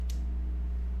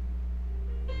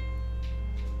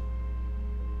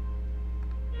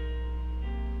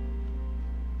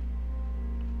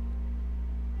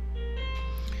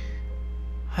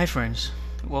Hi friends,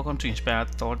 welcome to Inspired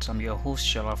Thoughts. I'm your host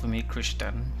Shalafumi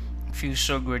Christian. Feels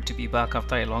so great to be back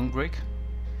after a long break.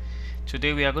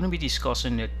 Today we are going to be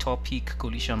discussing the topic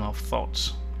collision of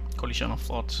thoughts. Collision of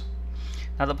thoughts.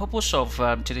 Now the purpose of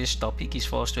today's topic is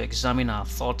for us to examine our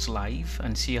thoughts live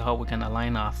and see how we can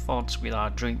align our thoughts with our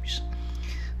dreams.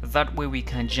 That way we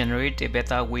can generate a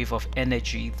better wave of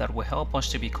energy that will help us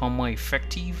to become more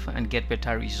effective and get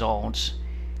better results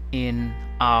in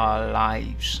our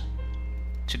lives.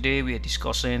 Today we are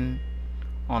discussing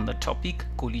on the topic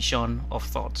collision of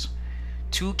thoughts.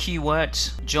 Two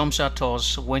keywords jumps at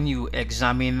us when you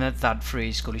examine that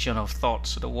phrase collision of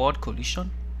thoughts. The word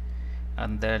collision,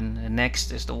 and then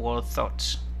next is the word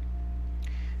thoughts.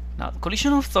 Now,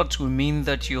 collision of thoughts will mean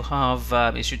that you have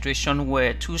a situation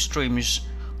where two streams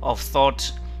of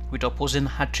thought with opposing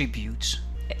attributes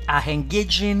are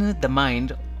engaging the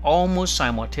mind almost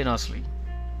simultaneously,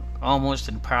 almost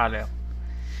in parallel.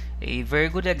 A very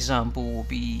good example will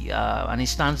be an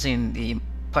instance in a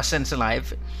person's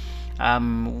life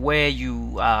where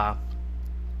you are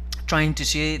trying to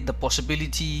see the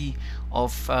possibility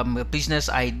of a business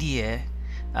idea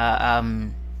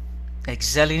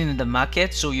excelling in the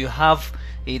market. So you have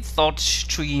a thought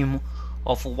stream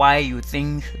of why you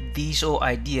think this whole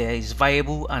idea is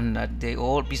viable and the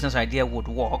whole business idea would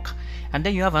work, and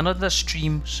then you have another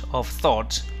stream of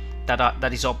thought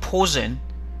that is opposing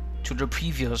to the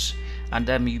previous, and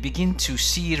then you begin to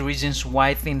see reasons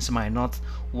why things might not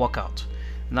work out.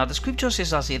 Now the scripture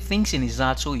says, as he thinks in his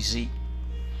heart, so is he.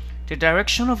 The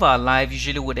direction of our life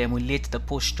usually would emulate the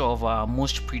posture of our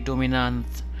most predominant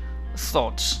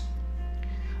thoughts.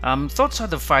 Thoughts are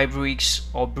the fabrics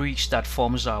or bricks that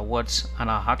forms our words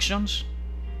and our actions.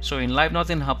 So in life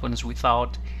nothing happens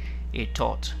without a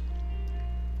thought.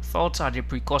 Thoughts are the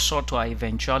precursor to our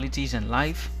eventualities in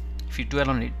life. If you dwell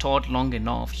on a thought long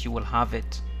enough, you will have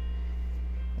it.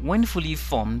 When fully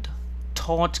formed,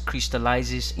 thought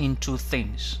crystallizes into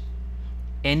things.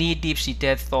 Any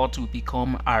deep-seated thought will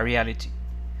become a reality.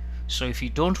 So if you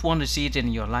don't want to see it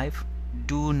in your life,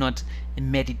 do not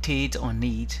meditate on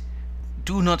it.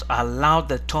 Do not allow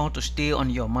the thought to stay on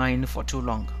your mind for too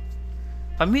long.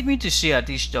 Permit me to say at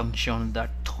this junction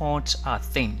that thoughts are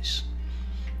things.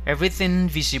 Everything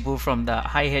visible, from the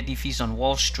high edifice on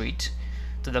Wall Street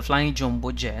to the flying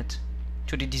jumbo jet,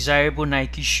 to the desirable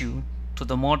Nike shoe, to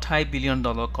the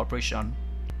multi-billion-dollar corporation,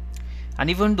 and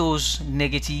even those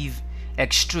negative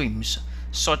extremes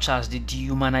such as the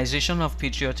dehumanization of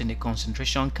patriots in the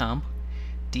concentration camp,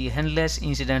 the endless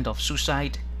incident of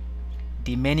suicide,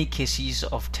 the many cases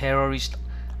of terrorist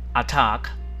attack,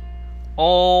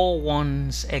 all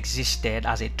once existed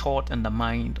as a thought in the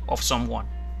mind of someone.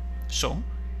 So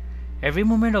every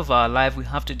moment of our life we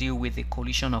have to deal with a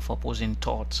collision of opposing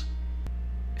thoughts.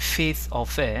 Faith or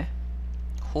fear,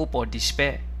 hope or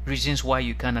despair, reasons why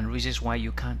you can and reasons why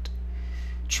you can't.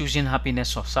 Choosing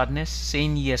happiness or sadness,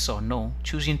 saying yes or no,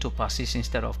 choosing to persist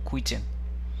instead of quitting.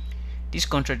 This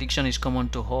contradiction is common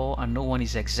to all and no one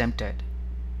is exempted.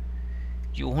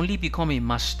 You only become a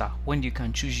master when you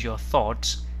can choose your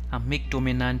thoughts and make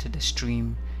dominant the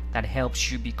stream that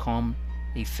helps you become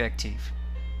effective.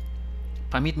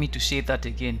 Permit me to say that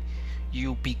again.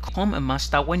 You become a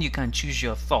master when you can choose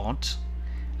your thoughts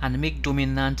and make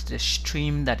dominant the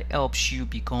stream that helps you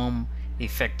become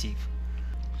effective.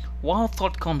 While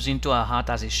thought comes into our heart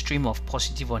as a stream of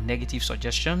positive or negative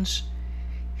suggestions,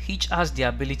 each has the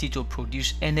ability to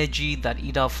produce energy that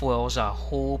either fuels our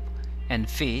hope and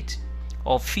faith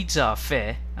or feeds our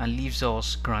fear and leaves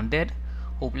us grounded,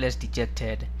 hopeless,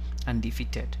 dejected, and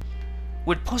defeated.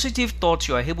 With positive thoughts,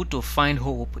 you are able to find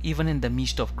hope even in the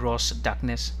midst of gross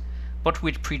darkness. But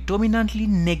with predominantly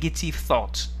negative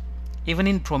thoughts, even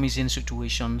in promising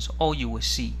situations, all you will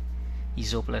see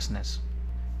is hopelessness.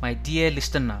 My dear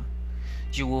listener,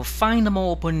 you will find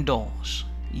more open doors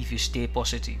if you stay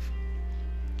positive.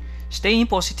 Staying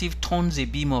positive turns a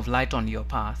beam of light on your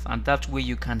path, and that way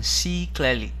you can see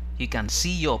clearly. You can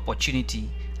see your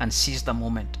opportunity and seize the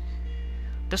moment.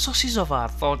 The sources of our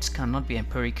thoughts cannot be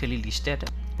empirically listed,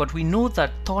 but we know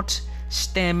that thoughts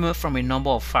stem from a number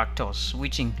of factors,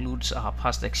 which includes our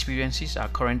past experiences, our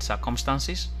current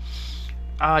circumstances,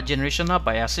 our generational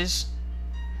biases,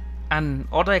 and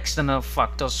other external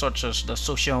factors such as the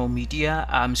social media,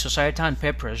 societal and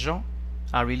peer pressure,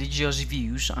 our religious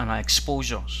views, and our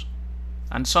exposures.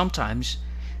 And sometimes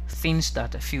things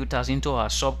that filters into our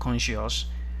subconscious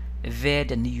via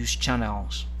the news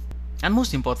channels, and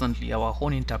most importantly our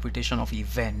own interpretation of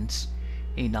events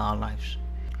in our lives.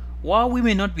 While we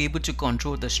may not be able to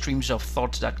control the streams of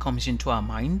thoughts that comes into our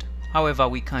mind, however,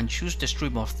 we can choose the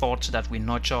stream of thoughts that we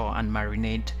nurture and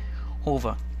marinate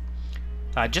over.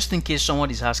 Just in case someone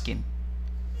is asking,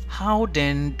 how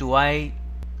then do I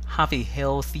have a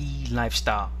healthy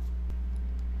lifestyle?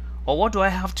 Or what do I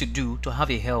have to do to have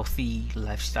a healthy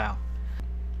lifestyle?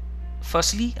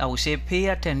 Firstly, I would say pay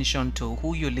attention to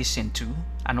who you listen to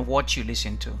and what you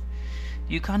listen to.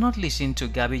 You cannot listen to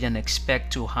garbage and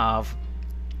expect to have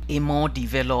a more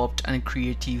developed and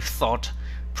creative thought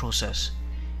process.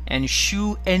 And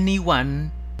shoo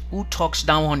anyone who talks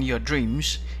down on your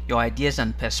dreams, your ideas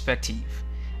and perspective,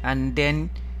 and then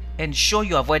ensure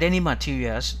you avoid any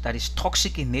materials that is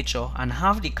toxic in nature and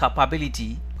have the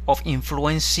capability of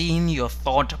influencing your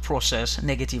thought process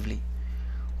negatively.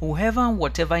 Whoever and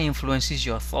whatever influences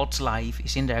your thought life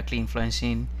is indirectly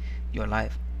influencing your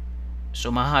life. So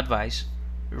my advice,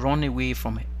 run away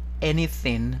from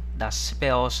anything that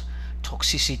spells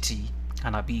toxicity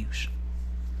and abuse.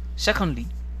 Secondly,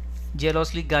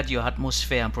 jealously guard your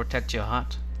atmosphere and protect your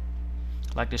heart.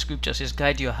 Like the scripture says,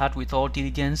 guide your heart with all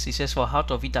diligence. It says, for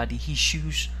out of it are the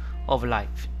issues of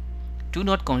life. Do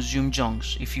not consume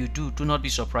junks. If you do not be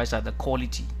surprised at the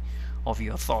quality of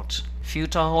your thoughts.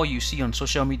 Filter all you see on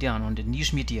social media and on the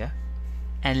news media,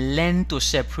 and learn to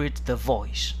separate the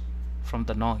voice from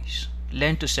the noise.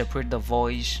 Learn to separate the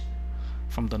voice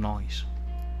from the noise.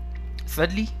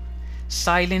 Thirdly,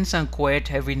 silence and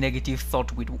quiet every negative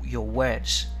thought with your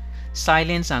words.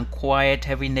 Silence and quiet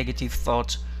every negative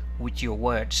thought with your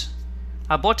words.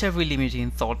 Abort every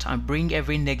limiting thought and bring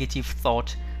every negative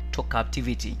thought to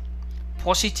captivity.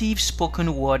 Positive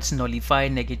spoken words nullify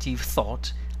negative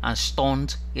thought and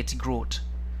stunt its growth.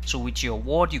 So with your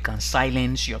word you can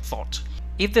silence your thought.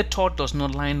 If the thought does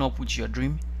not line up with your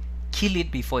dream, kill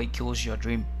it before it kills your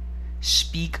dream.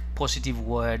 Speak positive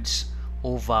words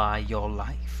over your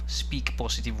life. Speak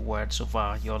positive words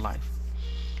over your life.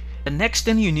 The next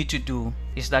thing you need to do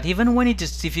is that even when it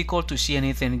is difficult to see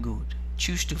anything good,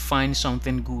 choose to find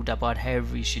something good about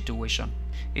every situation.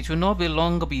 It will not be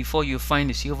long before you find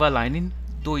a silver lining,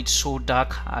 though it's so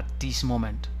dark at this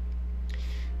moment.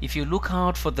 If you look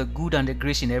out for the good and the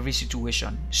grace in every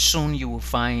situation, soon you will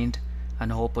find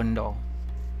an open door.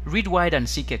 Read wide and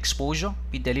seek exposure.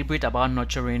 Be deliberate about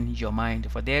nurturing your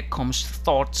mind, for there comes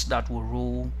thoughts that will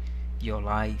rule your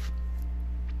life.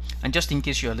 And just in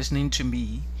case you are listening to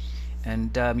me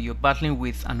and you're battling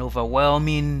with an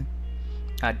overwhelming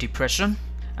depression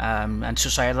and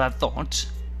suicidal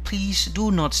thoughts, please do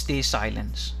not stay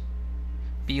silent.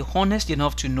 Be honest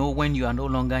enough to know when you are no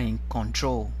longer in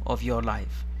control of your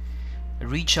life.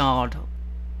 Reach out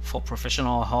for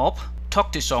professional help.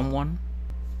 Talk to someone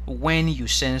when you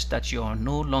sense that you are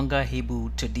no longer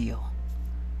able to deal.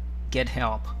 Get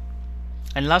help.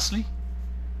 And lastly,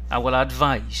 I will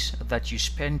advise that you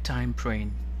spend time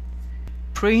praying.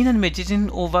 Praying and meditating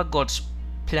over God's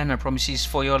plan and promises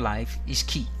for your life is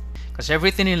key. Because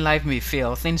everything in life may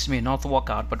fail, things may not work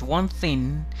out, but one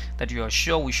thing that you are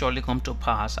sure will surely come to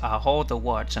pass are all the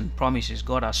words and promises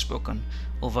God has spoken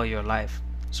over your life.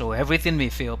 So everything may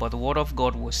fail, but the word of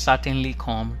God will certainly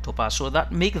come to pass. So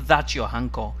that make that your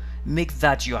anchor, make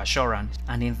that your assurance,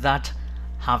 and in that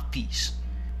have peace.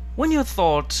 When your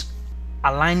thoughts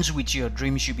aligns with your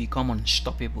dreams, you become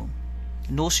unstoppable.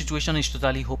 No situation is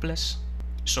totally hopeless.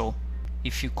 So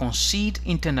if you concede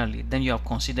internally, then you have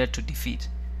considered to defeat.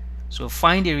 So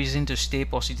find a reason to stay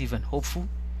positive and hopeful,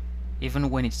 even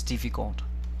when it's difficult.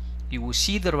 You will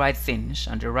see the right things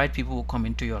and the right people will come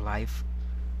into your life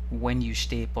when you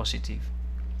stay positive.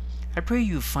 I pray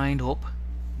you find hope,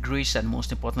 grace, and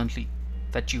most importantly,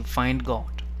 that you find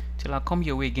God. Till I come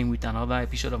your way again with another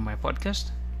episode of my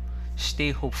podcast,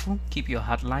 stay hopeful, keep your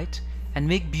heart light, and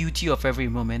make beauty of every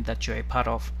moment that you're a part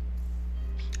of,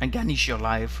 and garnish your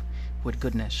life with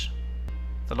goodness.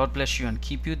 The Lord bless you and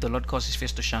keep you. The Lord cause his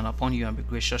face to shine upon you and be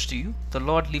gracious to you. The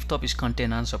Lord lift up his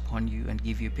countenance upon you and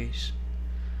give you peace.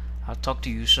 I'll talk to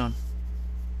you soon.